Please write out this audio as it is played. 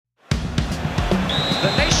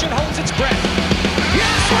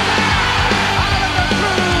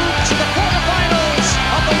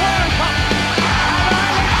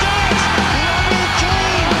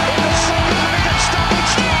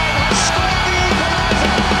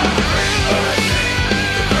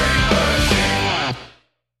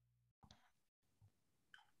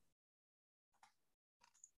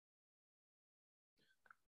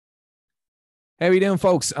How are you doing,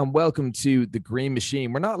 folks? And welcome to the Green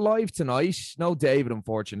Machine. We're not live tonight. No David,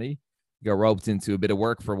 unfortunately. We got roped into a bit of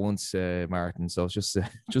work for once, Martin. So it's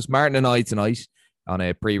just Martin and I tonight on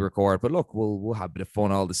a pre-record. But look, we'll have a bit of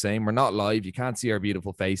fun all the same. We're not live. You can't see our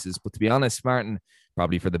beautiful faces. But to be honest, Martin,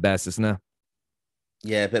 probably for the best, isn't it?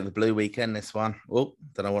 Yeah, a bit of a blue weekend, this one. Oh,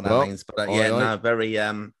 don't know what that means. But very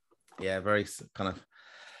kind of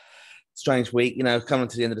strange week, coming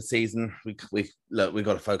to the end of the season. We've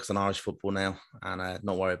got to focus on Irish football now and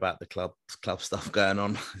not worry about the club stuff going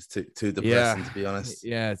on. It's too depressing, to be honest.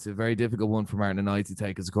 Yeah, it's a very difficult one for Martin and I to take,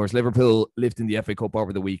 because of course Liverpool lifting the FA Cup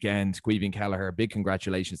over the weekend. Caoimhín Kelleher, big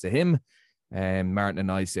congratulations to him. Martin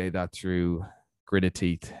and I say that through gritted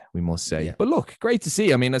teeth, we must say. Yeah. But look, great to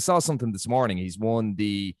see. I mean, I saw something this morning. He's won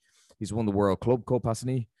the World Club Cup,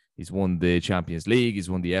 hasn't he? He's won the Champions League. He's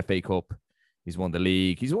won the FA Cup. He's won the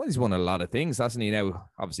league. He's won a lot of things, hasn't he?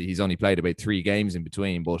 Now, obviously, he's only played about 3 games in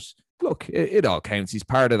between, but look, it all counts. He's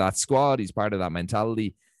part of that squad. He's part of that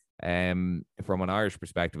mentality. From an Irish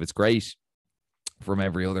perspective, it's great. From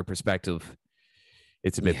every other perspective,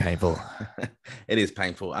 it's a bit painful. It is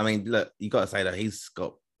painful. I mean, look, you got to say that he's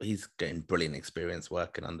getting brilliant experience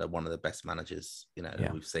working under one of the best managers,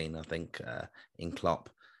 we've seen, I think, in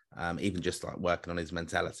Klopp. Even just like working on his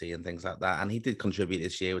mentality and things like that. And he did contribute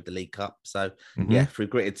this year with the League Cup. So, through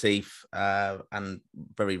gritted teeth and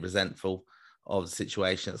very resentful of the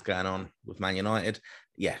situation that's going on with Man United.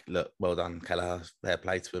 Yeah, look, well done, Kelleher. Fair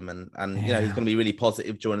play to him. And he's going to be really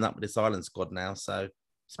positive joining up with this Ireland squad now. So,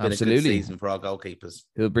 it's been a good season for our goalkeepers.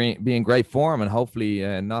 He'll be in great form and hopefully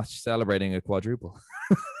not celebrating a quadruple.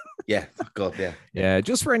 Yeah, God, yeah.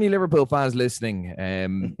 Just for any Liverpool fans listening,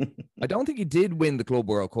 I don't think he did win the Club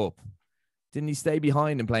World Cup. Didn't he stay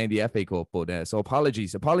behind and playing the FA Cup? But so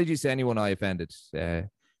apologies to anyone I offended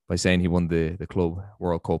by saying he won the Club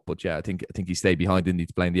World Cup. But yeah, I think he stayed behind, didn't he,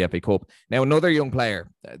 to playing the FA Cup. Now, another young player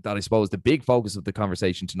that I suppose the big focus of the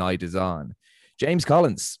conversation tonight is on, James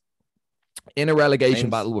Collins, in a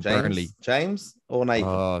relegation battle with Burnley. James or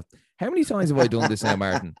Nathan? How many times have I done this now,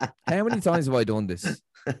 Martin? How many times have I done this?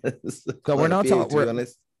 So we're not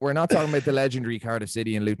talking about the legendary Cardiff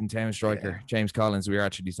City and Luton Town striker, James Collins. We're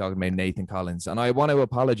actually talking about Nathan Collins. And I want to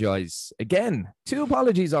apologize again. 2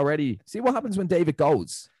 apologies already. See what happens when David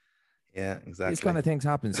goes. Yeah, exactly. These kind of things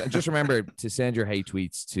happens. And just remember to send your hate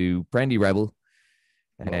tweets to Friendly Rebel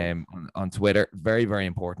on Twitter. Very, very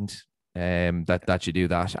important that you do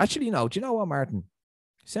that. Actually, no. Do you know what, Martin?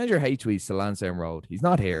 Send your hate tweets to Lansdowne Road. He's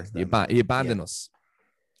not here. He abandoned us.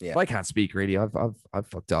 Yeah. I can't speak really. I've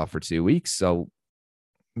fucked off for 2 weeks, so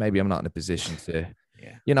maybe I'm not in a position to.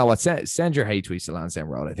 Yeah. You know what? Send your hate tweets to Lansdowne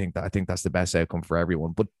Road. I think that's the best outcome for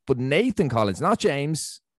everyone. But Nathan Collins, not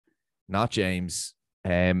James. Nathan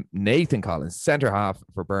Collins, centre half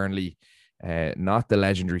for Burnley, not the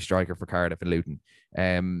legendary striker for Cardiff and Luton.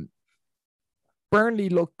 Burnley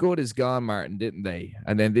looked good as gone, Martin, didn't they?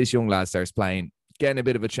 And then this young lad starts playing, getting a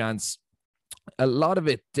bit of a chance. A lot of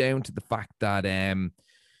it down to the fact that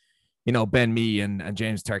Ben Mee and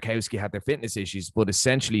James Tarkowski had their fitness issues, but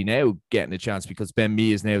essentially now getting a chance because Ben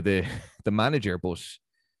Mee is now the manager. But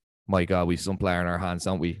my God, we've some player in our hands,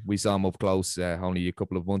 don't we? We saw him up close only a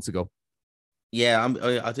couple of months ago. Yeah,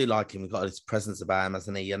 I do like him. We've got his presence about him,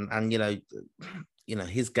 hasn't he? And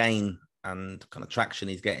his game and kind of traction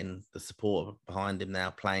he's getting, the support behind him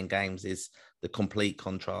now playing games is the complete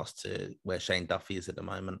contrast to where Shane Duffy is at the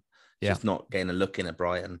moment. Just not getting a look in at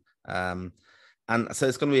Brighton. And so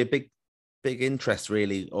it's going to be a big interest,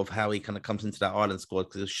 really, of how he kind of comes into that Ireland squad,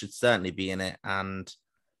 because it should certainly be in it. And,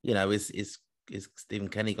 is Stephen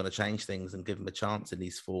Kenny going to change things and give him a chance in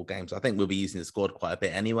these 4 games? I think we'll be using the squad quite a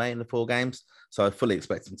bit anyway in the 4 games. So I fully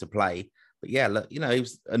expect him to play. But yeah, look, he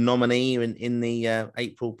was a nominee in the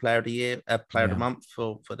April Player of the Year, Player of the Month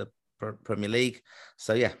for the Premier League.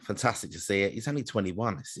 So yeah, fantastic to see it. He's only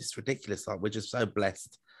 21. It's just ridiculous. Like, we're just so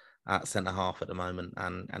blessed at centre half at the moment,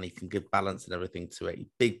 and he can give balance and everything to it.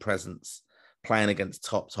 Big presence, playing against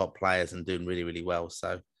top players and doing really, really well.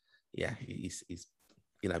 So yeah, he's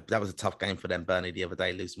that was a tough game for them, Burnley, the other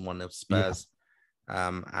day, losing 1-0 to Spurs.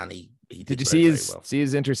 And he did you see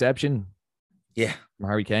his interception? Yeah, from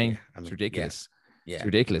Harry Kane. Yeah, it's ridiculous. Yeah, it's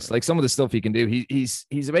ridiculous. Like some of the stuff he can do. He's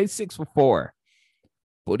about 6'4",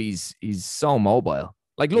 but he's so mobile.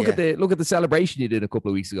 Like look at the celebration he did a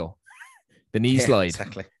couple of weeks ago. The knee slide,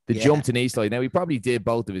 exactly. The jump to knee slide. Now, he probably did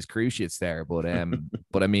both of his cruciates there, but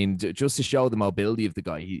I mean, just to show the mobility of the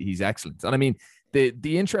guy, he's excellent. And I mean, the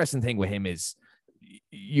interesting thing with him is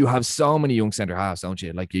you have so many young centre halves, don't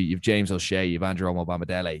you? Like you've James O'Shea, you've Andrew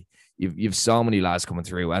Omobamidele, you've so many lads coming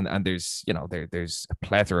through, and there's there's a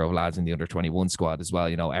plethora of lads in the under-21 squad as well.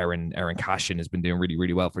 Aaron Cashin has been doing really,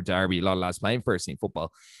 really well for Derby. A lot of lads playing first team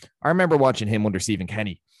football. I remember watching him under Stephen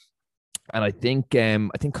Kenny. And I think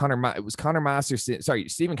it was Connor Masterson. Sorry,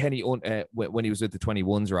 Stephen Kenny when he was with the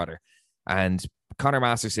 21s rather, and Connor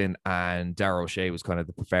Masterson and Darragh O'Shea was kind of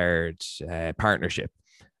the preferred partnership.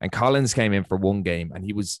 And Collins came in for one game, and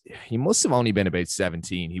he must have only been about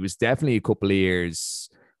 17. He was definitely a couple of years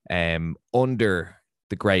under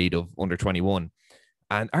the grade of under 21.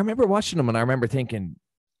 And I remember watching him, and I remember thinking,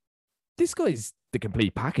 this guy's the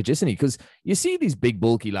complete package, isn't he? Because you see these big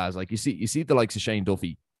bulky lads, like you see the likes of Shane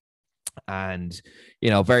Duffy. And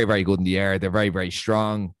very, very good in the air. They're very, very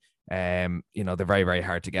strong. They're very, very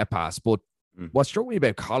hard to get past. But what struck me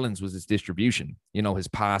about Collins was his distribution, his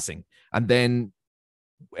passing. And then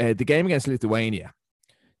the game against Lithuania.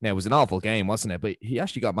 Now, it was an awful game, wasn't it? But he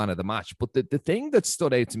actually got man of the match. But the thing that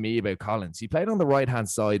stood out to me about Collins, he played on the right-hand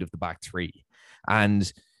side of the back three.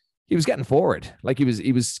 And he was getting forward. Like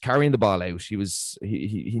he was carrying the ball out.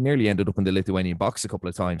 He nearly ended up in the Lithuanian box a couple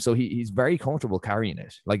of times. So he's very comfortable carrying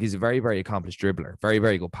it. Like he's a very, very accomplished dribbler, very,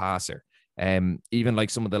 very good passer. Even like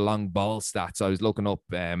some of the long ball stats, I was looking up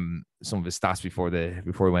some of his stats before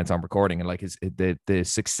we went on recording, and like the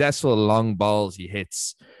successful long balls he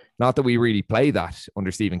hits. Not that we really play that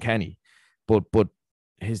under Stephen Kenny, but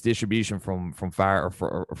his distribution from far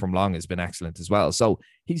or from long has been excellent as well. So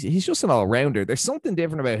he's just an all-rounder. There's something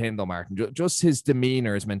different about him though, Martin. Just his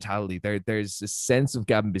demeanor, his mentality. There's a sense of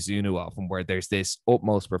Gavin Bazunu often where there's this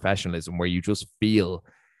utmost professionalism where you just feel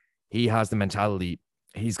he has the mentality,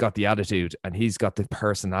 he's got the attitude, and he's got the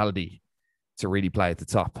personality to really play at the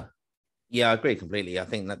top. Yeah, I agree completely. I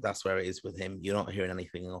think that's where it is with him. You're not hearing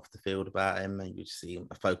anything off the field about him, and you just see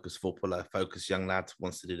a focused footballer, a focused young lad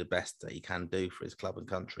wants to do the best that he can do for his club and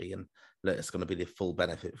country, and look, it's going to be the full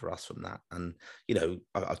benefit for us from that. And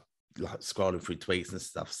I like scrolling through tweets and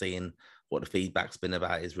stuff, seeing what the feedback's been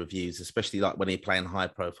about his reviews, especially like when he's playing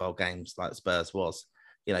high-profile games like Spurs was.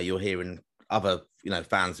 You're hearing other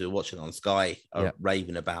fans who are watching on Sky are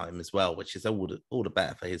raving about him as well, which is all the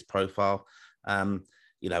better for his profile. And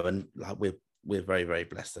like we're very, very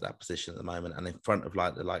blessed at that position at the moment. And in front of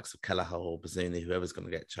like the likes of Kelleher or Bazuni, whoever's going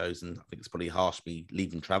to get chosen, I think it's probably harsh to be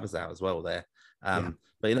leaving Travers out as well there. But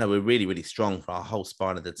we're really, really strong for our whole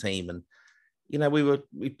spine of the team. And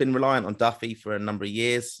we've been reliant on Duffy for a number of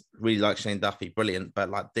years. Really like Shane Duffy, brilliant.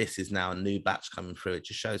 But like this is now a new batch coming through. It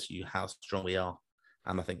just shows you how strong we are.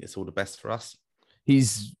 And I think it's all the best for us.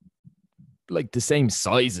 He's like the same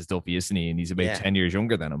size as Duffy, isn't he? And he's about 10 years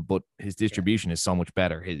younger than him, but his distribution is so much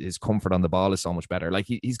better. His comfort on the ball is so much better. Like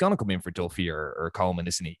he's going to come in for Duffy or Coleman,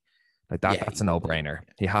 isn't he? Like that's a no-brainer.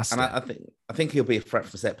 He has to. And I think he'll be a threat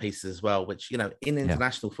from set pieces as well, which, in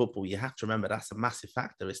international football, you have to remember that's a massive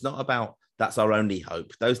factor. It's not about that's our only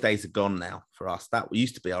hope. Those days are gone now for us. That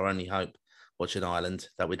used to be our only hope watching Ireland,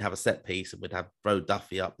 that we'd have a set piece and we'd have throw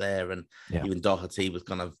Duffy up there, and even Doherty was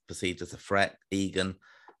kind of perceived as a threat, Egan.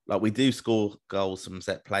 Like we do score goals from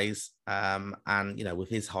set plays, and with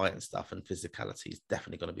his height and stuff and physicality, he's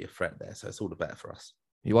definitely going to be a threat there. So it's all the better for us.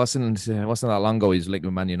 He wasn't that long ago. He was linked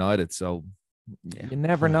with Man United, so you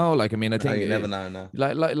never know. Like I mean, I think you never know. No.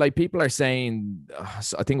 Like people are saying,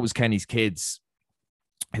 I think it was Kenny's kids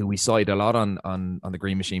who we cited a lot on the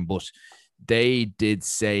Green Machine, but they did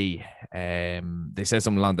say they said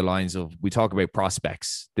something along the lines of, we talk about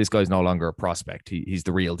prospects. This guy's no longer a prospect. He's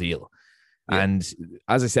the real deal. Yeah. And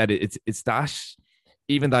as I said, it's that,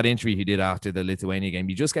 even that interview he did after the Lithuania game,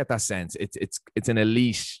 you just get that sense. It's an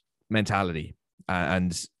elite mentality,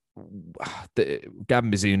 and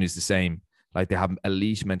Gavin Bazunu is the same. Like they have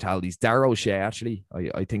elite mentalities. Darragh O'Shea, actually,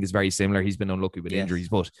 I think is very similar. He's been unlucky with injuries,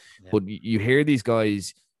 but you hear these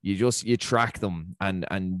guys, you track them,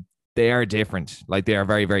 and they are different. Like they are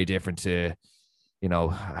very, very different to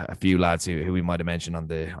a few lads who we might have mentioned on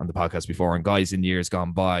the podcast before, and guys in years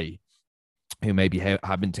gone by who maybe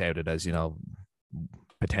have been touted as,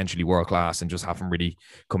 potentially world class and just haven't really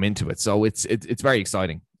come into it. So it's very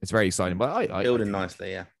exciting. It's very exciting. But I building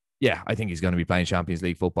nicely, yeah. I think he's going to be playing Champions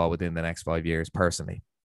League football within the next 5 years. Personally,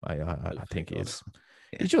 I think he is.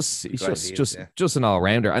 Yeah. He's just an all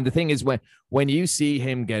rounder. And the thing is, when you see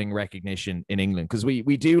him getting recognition in England, because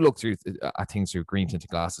we do look through things through green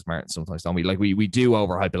tinted glasses, Martin, sometimes, don't we? Like we do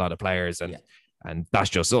overhype a lot of players, and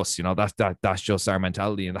that's just us. That's just our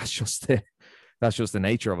mentality, and that's just the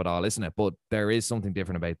nature of it all, isn't it? But there is something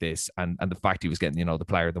different about this, and the fact he was getting, the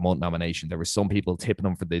player of the month nomination. There were some people tipping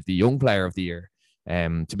him for the young player of the year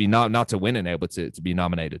to be not to win it now, but to be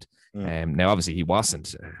nominated. Now, obviously, he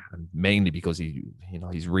wasn't, mainly because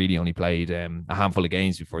he's really only played a handful of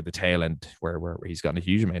games before the tail end, where he's gotten a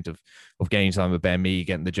huge amount of games time with Ben Mee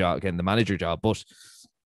getting the manager job. But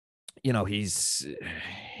he's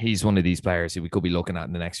one of these players who we could be looking at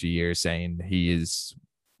in the next few years, saying he is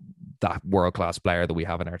that world-class player that we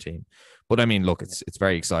have in our team. But I mean, look, it's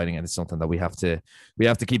very exciting, and it's something that we have to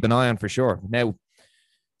keep an eye on for sure. Now,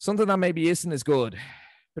 something that maybe isn't as good,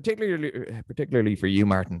 particularly for you,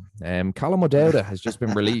 Martin. Callum O'Dowda has just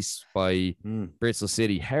been released by Bristol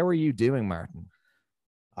City. How are you doing, Martin?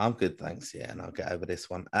 I'm good, thanks. Yeah, and I'll get over this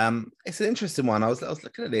one. It's an interesting one. I was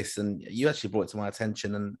looking at this, and you actually brought it to my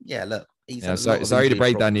attention. And yeah, look, sorry to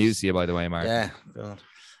break that news to you, by the way, Martin. Yeah,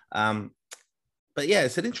 God. But yeah,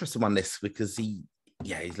 it's an interesting one, this, because he's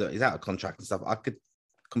out of contract and stuff. I could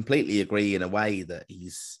completely agree in a way that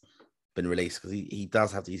he's been released because he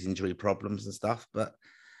does have these injury problems and stuff. But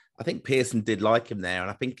I think Pearson did like him there,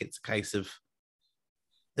 and I think it's a case of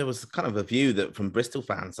there was kind of a view that from Bristol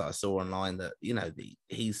fans that I saw online that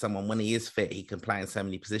he's someone, when he is fit, he can play in so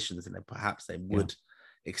many positions, and then perhaps they would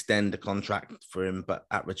extend a contract for him, but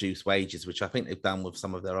at reduced wages, which I think they've done with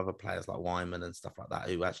some of their other players like Wyman and stuff like that,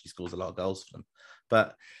 who actually scores a lot of goals for them.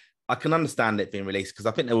 But I can understand it being released because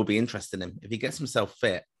I think there will be interest in him. If he gets himself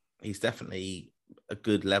fit, he's definitely a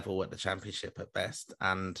good level at the Championship at best.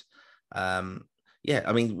 And I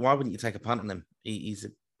mean, why wouldn't you take a punt on him? He's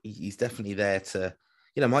definitely there to,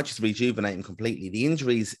 might just rejuvenate him completely. The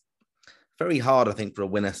injuries, very hard, I think, for a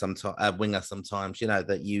winger sometimes,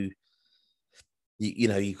 that you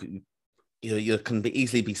can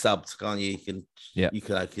easily be subbed, can't you? You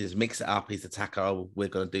can just mix it up. He's attacker. Oh, we're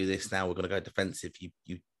going to do this now. We're going to go defensive.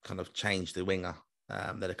 You kind of change the winger.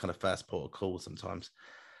 They're kind of first port of call sometimes.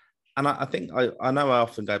 And I think I know I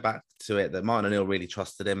often go back to it that Martin O'Neill really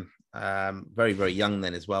trusted him. Very, very young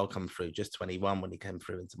then as well, come through, just 21 when he came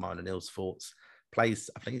through into Martin O'Neill's thoughts. I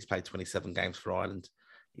think he's played 27 games for Ireland.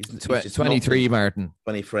 He's 23, Martin.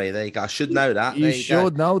 23. There you go. I should know that. You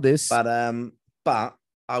should know this. But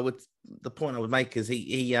the point I would make is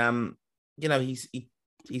he's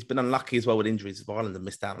been unlucky as well with injuries. Ireland have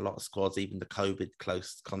missed out on a lot of squads, even the COVID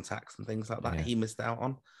close contacts and things like that. He missed out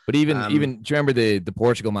on. But even do you remember the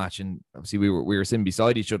Portugal match? And obviously we were sitting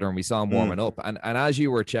beside each other and we saw him warming up. And as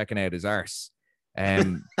you were checking out his arse,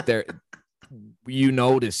 there you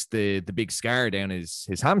noticed the big scar down his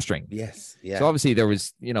hamstring. Yes. Yeah. So obviously there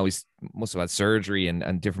was, he must have had surgery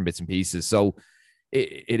and different bits and pieces. So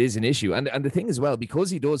it is an issue. And the thing as well, because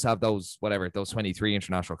he does have those 23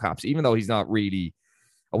 international caps, even though he's not really,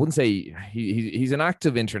 I wouldn't say he's an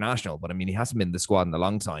active international, but I mean, he hasn't been in the squad in a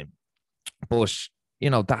long time. But,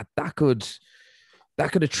 that could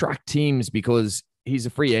attract teams because he's a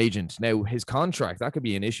free agent. Now, his contract, that could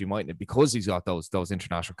be an issue, mightn't it? Because he's got those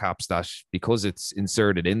international caps, that because it's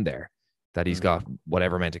inserted in there, that he's got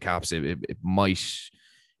whatever amount of caps, it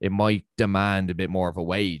might demand a bit more of a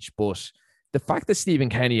wage. But the fact that Stephen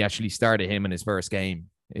Kenny actually started him in his first game,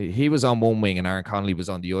 he was on one wing and Aaron Connolly was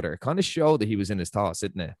on the other, kind of showed that he was in his thoughts,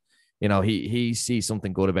 didn't it? He sees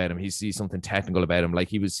something good about him. He sees something technical about him. Like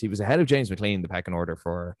he was ahead of James McLean, the pecking order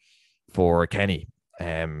for Kenny,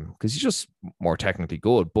 because he's just more technically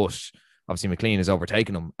good. But obviously McLean has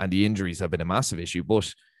overtaken him, and the injuries have been a massive issue.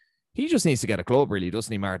 But he just needs to get a club, really,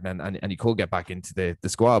 doesn't he, Martin? And he could get back into the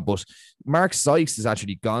squad. But Mark Sykes has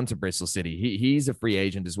actually gone to Bristol City. He's a free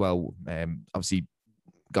agent as well. Obviously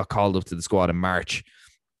got called up to the squad in March.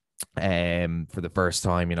 For the first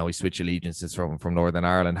time, he switched allegiances from Northern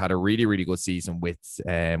Ireland, had a really, really good season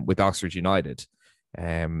with Oxford United.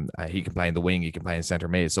 He can play in the wing, he can play in centre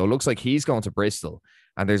mid. So it looks like he's going to Bristol.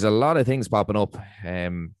 And there's a lot of things popping up,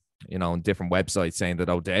 on different websites saying that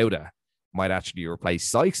O'Dowda might actually replace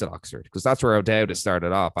Sykes at Oxford, because that's where O'Dowda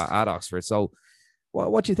started off at Oxford. So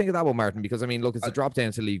what do you think of that one, Martin? Because I mean, look, it's a drop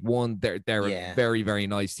down to League One. They're a very, very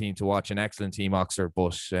nice team to watch, an excellent team, Oxford.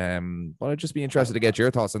 But I'd just be interested to get your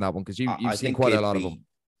thoughts on that one, because you've seen quite a lot of them.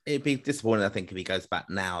 It'd be disappointing, I think, if he goes back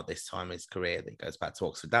now, this time in his career, that he goes back to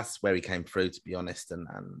Oxford. That's where he came through, to be honest, and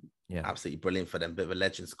absolutely brilliant for them. Bit of a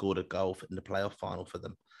legend, scored a goal in the playoff final for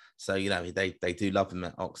them. So, they do love him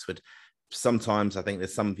at Oxford. Sometimes I think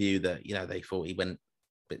there's some view that, they thought he went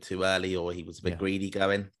bit too early, or he was a bit greedy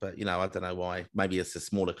going, but I don't know why. Maybe it's a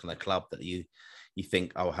smaller kind of club that you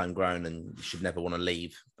think, homegrown and you should never want to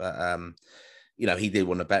leave. But he did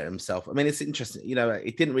want to better himself. I mean, it's interesting.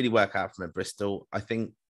 It didn't really work out for him at Bristol. I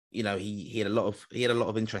think he had a lot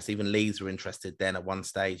of interest. Even Leeds were interested then at one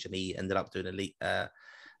stage, and he ended up doing a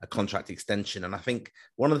contract extension. And I think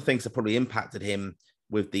one of the things that probably impacted him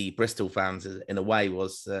with the Bristol fans in a way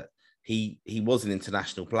was that he was an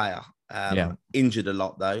international player. Injured a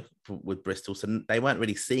lot though with Bristol, so they weren't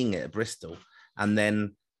really seeing it at Bristol. And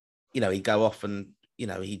then, he'd go off and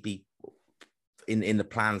he'd be in the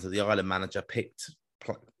plans of the Ireland manager,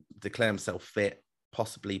 declare himself fit,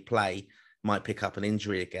 possibly play, might pick up an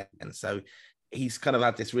injury again. And so he's kind of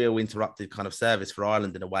had this real interrupted kind of service for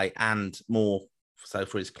Ireland in a way, and more so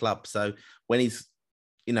for his club. So when he's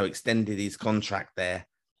extended his contract there,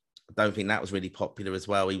 I don't think that was really popular as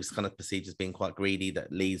well. He was kind of perceived as being quite greedy,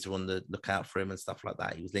 that Leeds were on the lookout for him and stuff like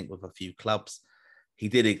that. He was linked with a few clubs. He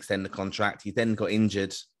did extend the contract. He then got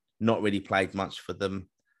injured, not really played much for them.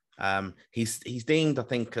 He's deemed, I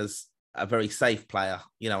think, as a very safe player.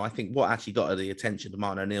 I think what actually got the attention of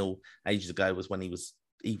Martin O'Neill ages ago was when he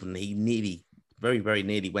very, very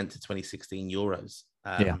nearly went to 2016 Euros.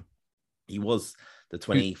 He was the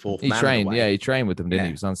 24th man. Trained, he trained with them, didn't he?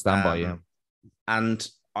 He was on standby, And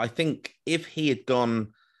I think if he had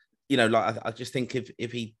gone, I just think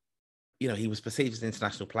if he, he was perceived as an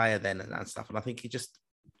international player then and stuff. And I think he just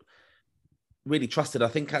really trusted. I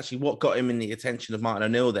think actually what got him in the attention of Martin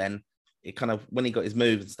O'Neill then, it kind of, when he got his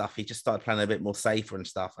move and stuff, he just started playing a bit more safer and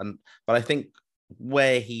stuff. But I think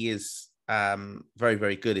where he is very,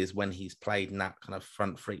 very good is when he's played in that kind of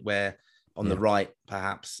front three, where on the right,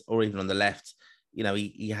 perhaps, or even on the left,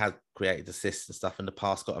 he had created assists and stuff in the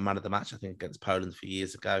past, got a man of the match, I think, against Poland a few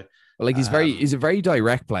years ago. Well, like he's a very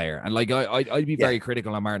direct player. And like, I'd be very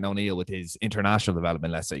critical on Martin O'Neill with his international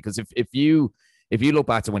development, let's say, because if you look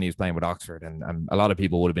back to when he was playing with Oxford, and a lot of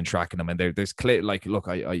people would have been tracking him, and there's clear, like, look,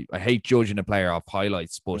 I hate judging a player off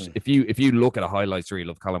highlights, but if you look at a highlights reel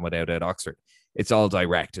of Callum O'Dowd at Oxford, it's all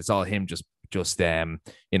direct. It's all him just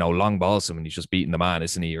long balls him and he's just beating the man,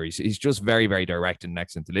 isn't he? Or he's just very, very direct and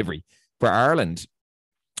excellent delivery. For Ireland,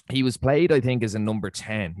 he was played, I think, as a number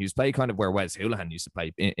 10. He was played kind of where Wes Houlihan used to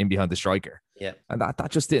play, in behind the striker. Yeah. And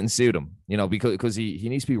that just didn't suit him, because he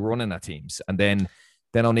needs to be running at teams. And then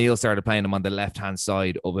O'Neill started playing him on the left-hand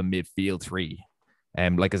side of a midfield three,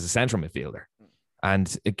 like as a central midfielder.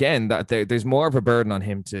 And again, that there's more of a burden on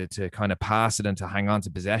him to kind of pass it and to hang on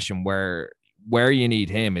to possession, where you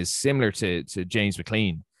need him is similar to James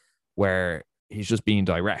McLean, where he's just being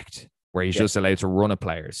direct, where he's just allowed to run at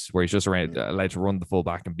players, where he's just allowed to run the full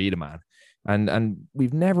back and beat a man. And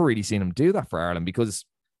we've never really seen him do that for Ireland, because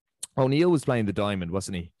O'Neill was playing the diamond,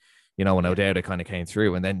 wasn't he? When O'Dowd kind of came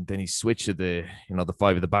through, and then he switched to the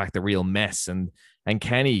five at the back, the real mess. And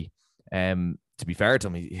Kenny, to be fair to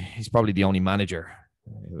him, he's probably the only manager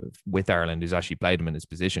with Ireland who's actually played him in his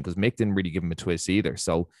position, because Mick didn't really give him a twist either.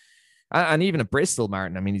 So, and even at Bristol,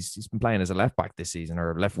 Martin, I mean, he's been playing as a left back this season,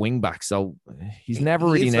 or a left wing back. So he's never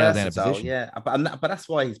really nailed down a position. Yeah, but that's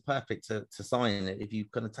why he's perfect to sign. If you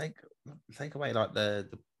kind of take away like the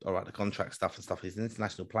contract stuff and stuff, he's an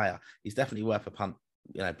international player. He's definitely worth a punt.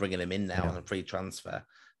 Bringing him in now on a free transfer,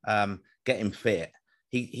 get him fit.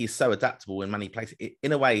 He's so adaptable in many places.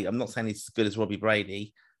 In a way, I'm not saying he's as good as Robbie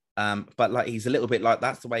Brady, but like he's a little bit like,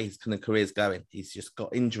 that's the way his kind of career's going. He's just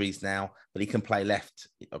got injuries now, but he can play left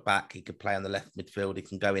back. He can play on the left midfield. He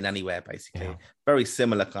can go in anywhere, basically. Yeah. Very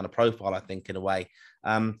similar kind of profile, I think, in a way.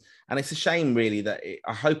 And it's a shame, really, that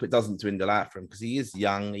I hope it doesn't dwindle out for him, because he is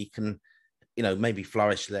young. He can, maybe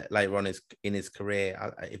flourish later on in his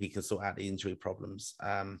career if he can sort out the injury problems.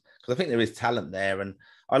 Because I think there is talent there, and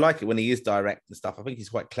I like it when he is direct and stuff. I think he's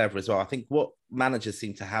quite clever as well. I think what managers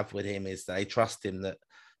seem to have with him is they trust him, that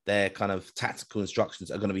their kind of tactical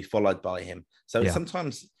instructions are going to be followed by him. So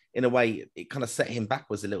sometimes, in a way, it kind of set him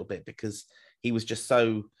backwards a little bit, because he was just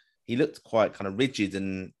he looked quite kind of rigid,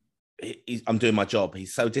 and I'm doing my job.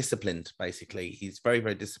 He's so disciplined, basically. He's very,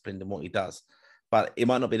 very disciplined in what he does. But it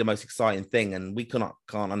might not be the most exciting thing, and we can't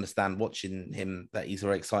understand watching him that he's a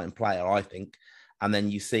very exciting player, I think. And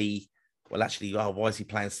then you see, well, actually, why is he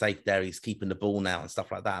playing safe there? He's keeping the ball now and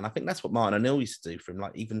stuff like that. And I think that's what Martin O'Neill used to do for him.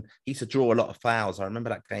 Like, even he used to draw a lot of fouls. I remember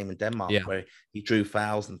that game in Denmark where he drew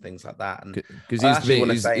fouls and things like that. And because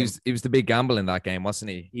he was the big gamble in that game,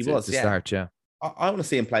 wasn't he? He was, to start, I want to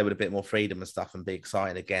see him play with a bit more freedom and stuff and be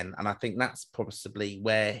excited again. And I think that's possibly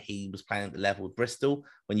where he was playing at the level with Bristol,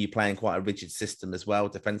 when you're playing quite a rigid system as well,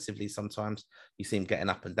 defensively. Sometimes you see him getting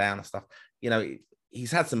up and down and stuff.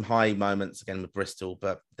 He's had some high moments again with Bristol,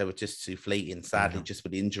 but they were just too fleeting, sadly, just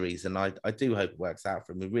with the injuries. And I do hope it works out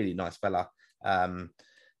for him. A really nice fella.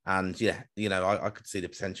 And yeah, I could see the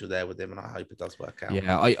potential there with him, and I hope it does work out.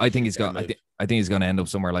 Yeah, I think he's got. Move. I think he's going to end up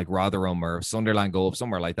somewhere like Rotherham or Sunderland, go up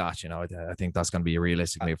somewhere like that. I think that's going to be a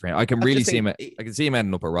realistic move for him. I can really see him. I can see him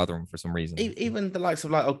ending up at Rotherham for some reason. Even the likes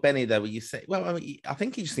of like Ogbeni, though, where you say, well, I mean, I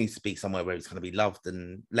think he just needs to be somewhere where he's going to be loved,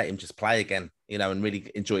 and let him just play again, and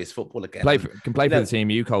really enjoy his football again. Can play for the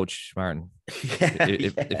team you coach, Martin.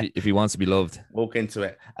 If he wants to be loved, walk into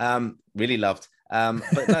it. Really loved.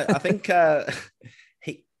 But no, I think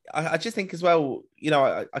I just think as well,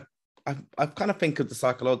 I kind of think of the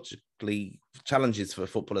psychologically challenges for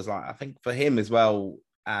footballers. Like, I think for him as well,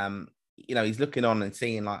 he's looking on and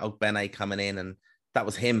seeing like Ogbene coming in, and that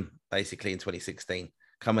was him basically in 2016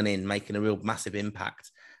 coming in, making a real massive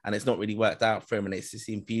impact, and it's not really worked out for him. And it's just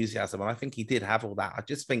the enthusiasm, and I think he did have all that. I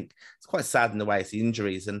just think it's quite sad in the way it's the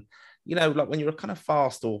injuries, and like when you're kind of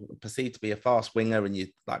fast or perceived to be a fast winger, and you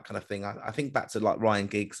that kind of thing. I think back to like Ryan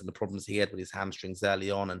Giggs and the problems he had with his hamstrings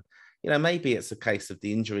early on, and maybe it's a case of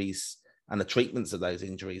the injuries and the treatments of those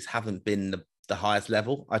injuries haven't been the highest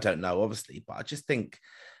level. I don't know, obviously, but I just think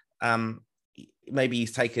maybe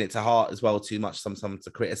he's taken it to heart as well too much. Sometimes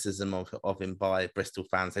the criticism of him by Bristol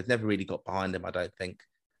fans, they've never really got behind him, I don't think,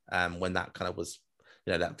 when that kind of was,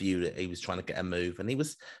 that view that he was trying to get a move. And he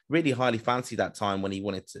was really highly fancied that time when he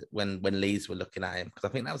wanted to, when Leeds were looking at him, because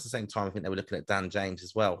I think that was the same time I think they were looking at Dan James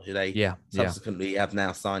as well, who they subsequently have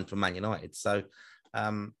now signed for Man United. So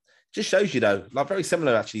just shows you, though, like very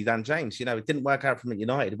similar actually, Dan James, it didn't work out for Man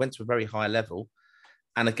United. It went to a very high level.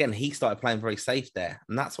 And again, he started playing very safe there.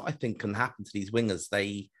 And that's what I think can happen to these wingers.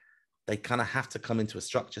 They kind of have to come into a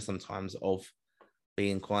structure sometimes of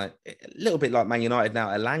being quite a little bit like Man United now.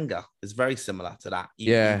 Elanga is very similar to that. He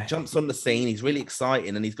jumps on the scene. He's really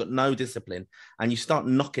exciting, and he's got no discipline. And you start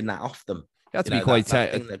knocking that off them. You have to be quite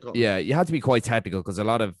technical. Yeah, you have to be quite technical, because a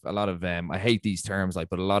lot of I hate these terms,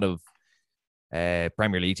 but a lot of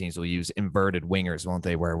Premier League teams will use inverted wingers, won't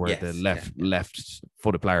they? Where the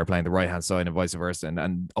left-footed player playing the right-hand side and vice versa.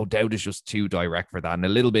 And O'Dowd is just too direct for that, and a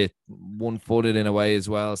little bit one-footed in a way as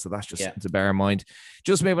well. So that's just to bear in mind.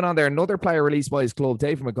 Just moving on there, another player released by his club,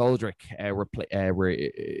 David McGoldrick. I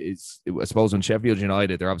suppose when Sheffield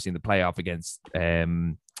United, they're obviously in the playoff against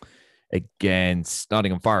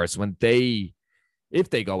Nottingham Forest. If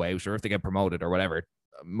they go out or if they get promoted or whatever,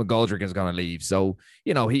 McGoldrick is going to leave. So,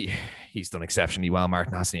 he's done exceptionally well,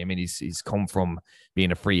 Martin, hasn't he? I mean, he's come from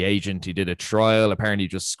being a free agent. He did a trial. Apparently,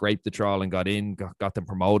 just scraped the trial and got them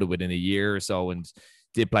promoted within a year or so, and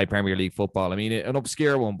did play Premier League football. I mean, an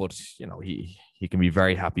obscure one, but, he can be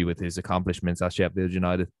very happy with his accomplishments at Sheffield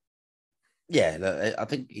United. Yeah, I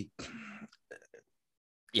think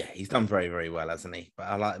he's done very, very well, hasn't he?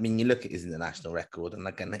 But you look at his international record, and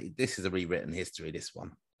again, this is a rewritten history, this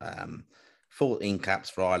one. 14 caps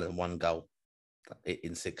for Ireland, 1 goal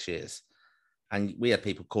in 6 years. And we had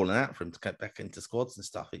people calling out for him to get back into squads and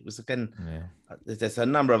stuff. It was, again, there's a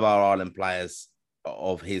number of our Ireland players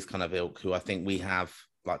of his kind of ilk who I think we have,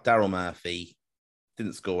 like Daryl Murphy,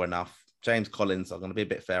 didn't score enough. James Collins, I'm going to be a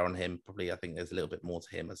bit fair on him. Probably, I think there's a little bit more to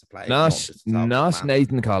him as a player. Not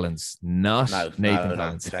Nathan Collins. Nathan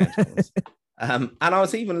Collins. James Collins. And I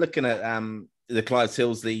was even looking at the Clive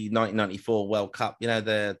Tilsley 1994 World Cup,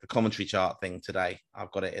 the commentary chart thing today.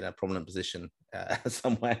 I've got it in a prominent position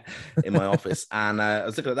somewhere in my office. And I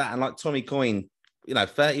was looking at that, and like Tommy Coyne,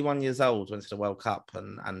 31 years old, went to the World Cup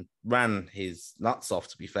and ran his nuts off,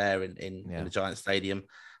 to be fair, in the Giant Stadium.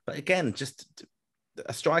 But again, just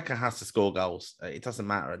a striker has to score goals. It doesn't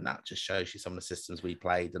matter, and that just shows you some of the systems we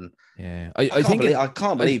played. And I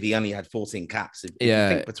can't believe he only had 14 caps. If you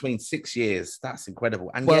think between 6 years, that's incredible.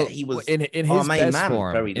 And yet he was in his main man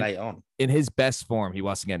form, very late on. In his best form, he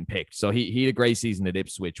wasn't getting picked. So he had a great season at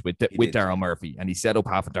Ipswich with Daryl Murphy, and he set up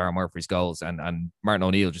half of Daryl Murphy's goals, and Martin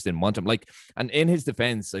O'Neill just didn't want him. And in his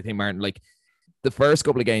defense, I think Martin, the first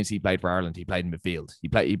couple of games he played for Ireland, he played in midfield. He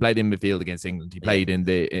played in midfield against England. He played in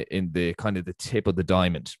the kind of the tip of the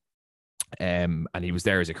diamond. And he was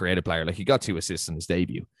there as a creative player. He got 2 assists in his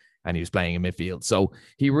debut, and he was playing in midfield. So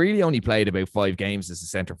he really only played about 5 games as a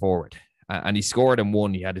centre forward. And he scored in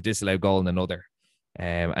 1. He had a disallowed goal in another.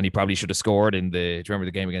 And he probably should have scored do you remember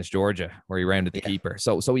the game against Georgia where he rounded the keeper?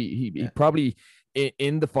 So he probably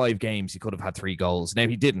in the 5 games he could have had 3 goals. Now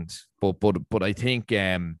he didn't, but I think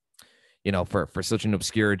for such an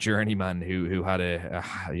obscure journeyman who had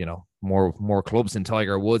more clubs than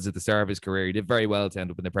Tiger Woods at the start of his career, he did very well to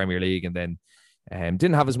end up in the Premier League, and then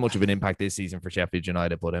didn't have as much of an impact this season for Sheffield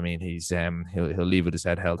United. But I mean, he's he'll leave with his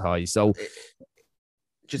head held high. So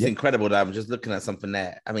just incredible. Though. I'm just looking at something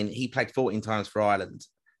there. I mean, he played 14 times for Ireland,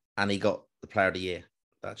 and he got the Player of the Year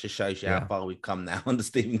that just shows you Yeah. how far we've come now under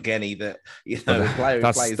Stephen Kenny. That a player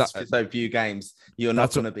who plays so few games, you're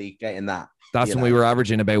not going to be getting that. That's when we were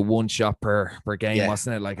averaging about one shot per game,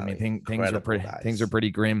 wasn't it? Like, I mean, things are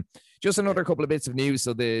pretty grim. Just another couple of bits of news.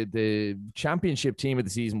 So the championship team of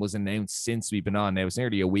the season was announced since we've been on. Now it's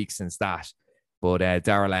nearly a week since that, but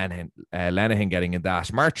Darragh Lenihan getting in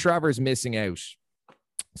that. Mark Travers missing out.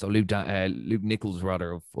 So Luke Nichols,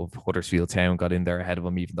 rather, of Huddersfield Town got in there ahead of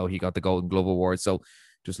him, even though he got the Golden Glove Award. So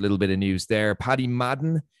just a little bit of news there. Paddy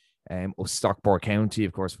Madden of Stockport County,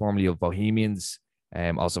 of course, formerly of Bohemians.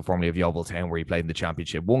 Also formerly of Yeovil Town, where he played in the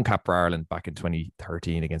championship, won cap for Ireland back in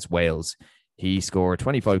 2013 against Wales. He scored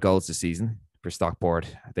 25 goals this season for Stockport.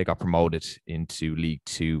 They got promoted into League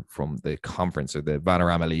Two from the conference, or the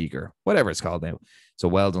Vanarama League, or whatever it's called now. So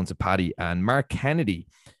well done to Paddy. And Mark Kennedy,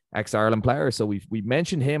 ex-Ireland player. So we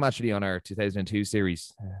mentioned him actually on our 2002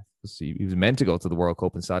 series. He was meant to go to the World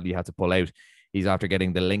Cup and sadly had to pull out. He's after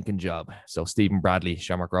getting the Lincoln job. So Stephen Bradley,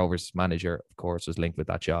 Shamrock Rovers manager, of course, was linked with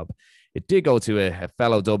that job. It did go to a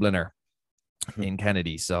fellow Dubliner in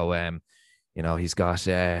Kennedy. So, he's got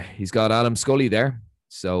Adam Scully there.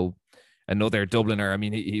 So another Dubliner. I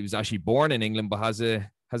mean, he was actually born in England, but has a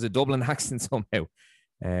Dublin accent somehow.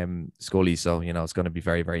 Scully. So, it's going to be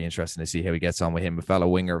very, very interesting to see how he gets on with him, a fellow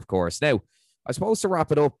winger, of course. Now, I suppose to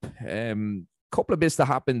wrap it up, couple of bits that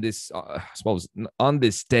happened I suppose, on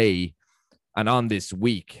this day and on this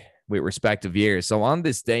week with respective years. So on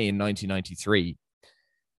this day in 1993,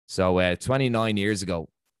 so 29 years ago,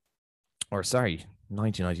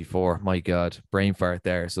 1994, my God, brain fart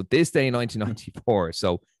there. So this day in 1994,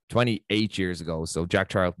 so 28 years ago, so Jack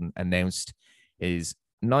Charlton announced his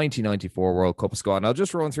 1994 World Cup squad. And I'll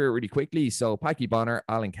just run through it really quickly. So Packy Bonner,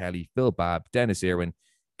 Alan Kelly, Phil Babb, Dennis Irwin,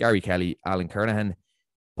 Gary Kelly, Alan Kernahan,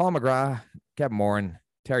 Paul McGrath, Kevin Moran,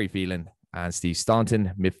 Terry Phelan, and Steve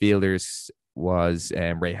Staunton. Midfielders was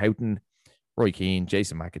Ray Houghton, Roy Keane,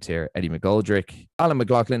 Jason McAteer, Eddie McGoldrick, Alan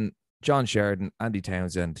McLaughlin, John Sheridan, Andy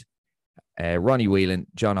Townsend, Ronnie Whelan,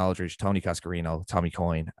 John Aldridge, Tony Cascarino, Tommy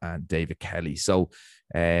Coyne, and David Kelly. So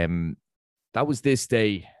that was this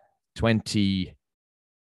day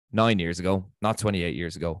 29 years ago, not 28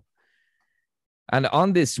 years ago. And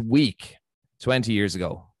on this week, 20 years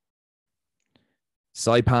ago,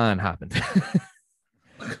 Saipan happened.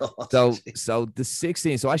 So the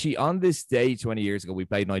 16th. So actually on this day 20 years ago, we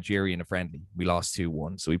played Nigeria in a friendly. We lost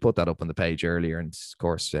 2-1. So we put that up on the page earlier. And of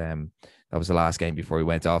course, that was the last game before we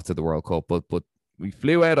went off to the World Cup. But we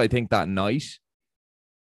flew out, I think, that night.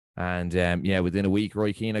 And within a week,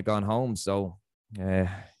 Roy Keane had gone home. So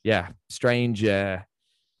strange. A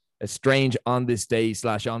strange on this day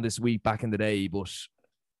 / on this week back in the day. But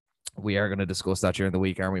we are going to discuss that during the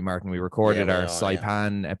week, aren't we, Martin? We recorded our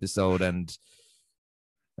Saipan episode, and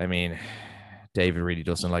I mean, David really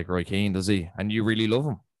doesn't like Roy Keane, does he? And you really love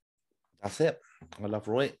him. That's it. I love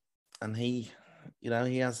Roy, and he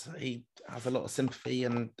has a lot of sympathy,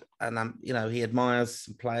 and he admires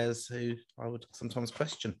some players who I would sometimes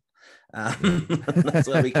question. That's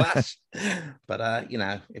where we clash. But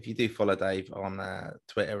if you do follow Dave on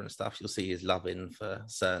Twitter and stuff, you'll see his loving for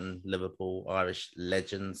certain Liverpool Irish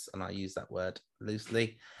legends, and I use that word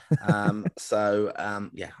loosely. I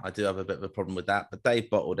do have a bit of a problem with that. But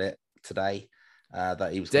Dave bottled it today.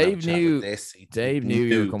 That he was. Dave knew this. Dave knew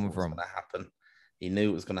you were coming from. He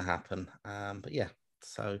knew it was going to happen.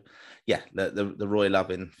 So the Roy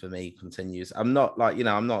loving for me continues. I'm not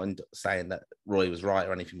saying that Roy was right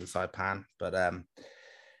or anything with Saipan, but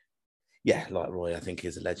like Roy, I think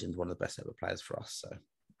he's a legend, one of the best ever players for us. So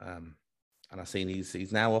and I've seen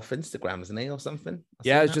he's now off Instagram, isn't he, or something?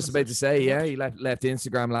 I was just about to say, he left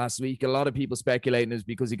Instagram last week. A lot of people speculating it was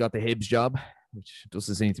because he got the Hibs job, which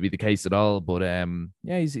doesn't seem to be the case at all. But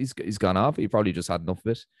he's gone off. He probably just had enough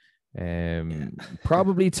of it.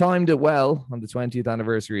 Probably timed it well on the 20th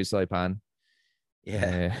anniversary of Saipan.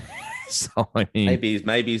 So I mean,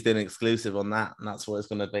 maybe he's doing an exclusive on that, and that's what it's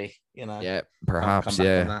going to be. Perhaps.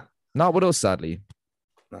 Not with us, sadly.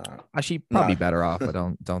 No. Actually, probably better off. I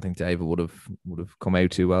don't think David would have come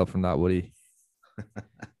out too well from that, would he?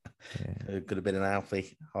 It could have been an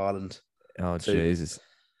Alfie Haaland. Oh Jesus.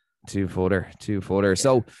 Two-footer.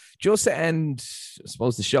 So just to end, I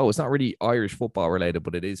suppose, the show, it's not really Irish football related,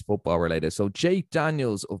 but it is football related. So Jake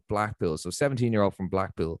Daniels of Blackpool, so 17-year-old from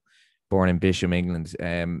Blackpool, born in Bisham, England.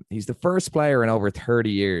 He's the first footballer in over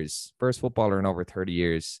 30 years,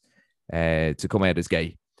 to come out as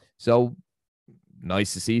gay. So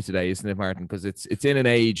nice to see today, isn't it, Martin? Because it's in an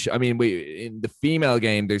age. I mean, in the female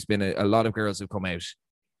game, there's been a lot of girls who've come out.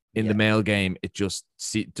 In the male game, it just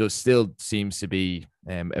still seems to be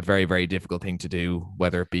a very, very difficult thing to do,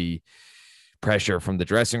 whether it be pressure from the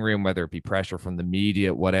dressing room, whether it be pressure from the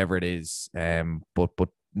media, whatever it is. But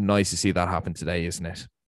nice to see that happen today, isn't it?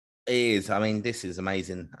 It is. I mean, this is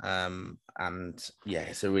amazing. And yeah,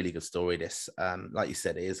 it's a really good story. This, like you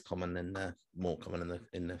said, it is more common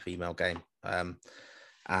in the female game.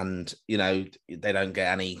 And you know, they don't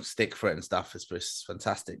get any stick for it and stuff. It's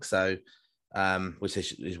fantastic. So, which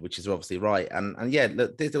is obviously right. And yeah,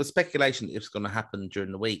 look, there was speculation that it was going to happen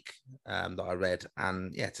during the week that I read,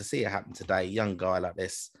 and yeah, to see it happen today, young guy like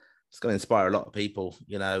this, it's going to inspire a lot of people,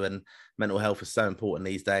 you know. And mental health is so important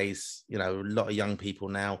these days. You know, a lot of young people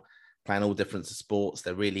now playing all different sports,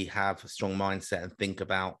 they really have a strong mindset and think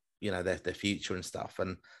about, you know, their future and stuff,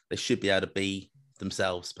 and they should be able to be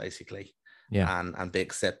themselves basically, and be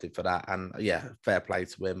accepted for that. And yeah, fair play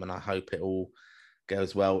to him, and I hope it all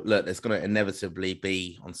goes well. Look, there's going to inevitably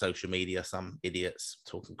be on social media some idiots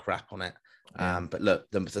talking crap on it, but look,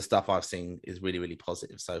 the stuff I've seen is really, really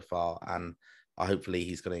positive so far, and hopefully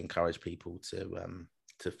he's going to encourage people to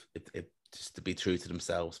just to be true to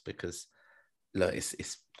themselves, because look,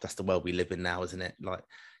 it's that's the world we live in now, isn't it? Like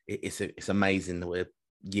it's amazing that we're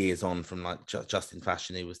years on from like Justin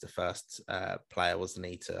Fashion, who was the first player, wasn't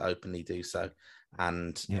he, to openly do so,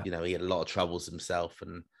 and you know, he had a lot of troubles himself,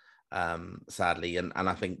 and sadly, and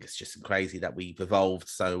I think it's just crazy that we've evolved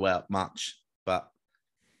so much, but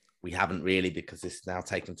we haven't really, because it's now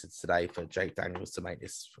taken to today for Jake Daniels to make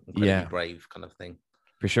this incredibly brave kind of thing.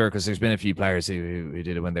 For sure, because there's been a few players who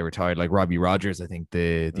did it when they retired, like Robbie Rogers, I think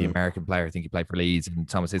the American player. I think he played for Leeds, and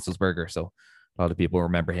Thomas Hitzelsberger. So a lot of people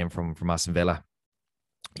remember him from Aston Villa.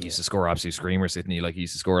 He used to score absolute screamers, didn't he? Like, he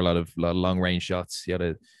used to score a lot of long range shots. He had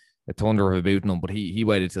a thunder of a boot in him, but he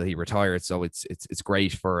waited till he retired. So it's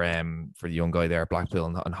great for the young guy there at Blackpool,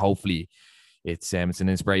 and hopefully it's an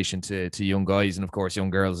inspiration to young guys, and of course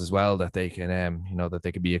young girls as well, that they can that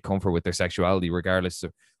they can be a comfort with their sexuality, regardless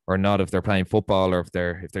of, or not, if they're playing football, or if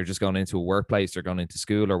they're just going into a workplace or going into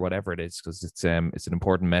school or whatever it is, because it's an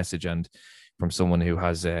important message, and from someone who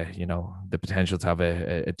has the potential to have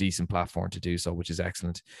a decent platform to do so, which is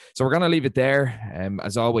excellent. So we're going to leave it there.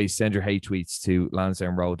 As always, send your hate tweets to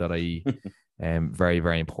lansdownroad.ie. Very,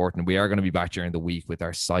 very important. We are going to be back during the week with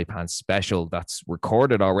our Saipan special that's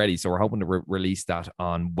recorded already, so we're hoping to release that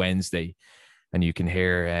on Wednesday. And you can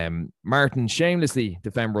hear Martin shamelessly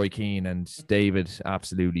defend Roy Keane and David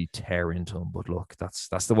absolutely tear into him. But look,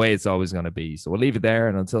 that's the way it's always going to be. So we'll leave it there.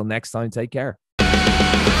 And until next time, take care.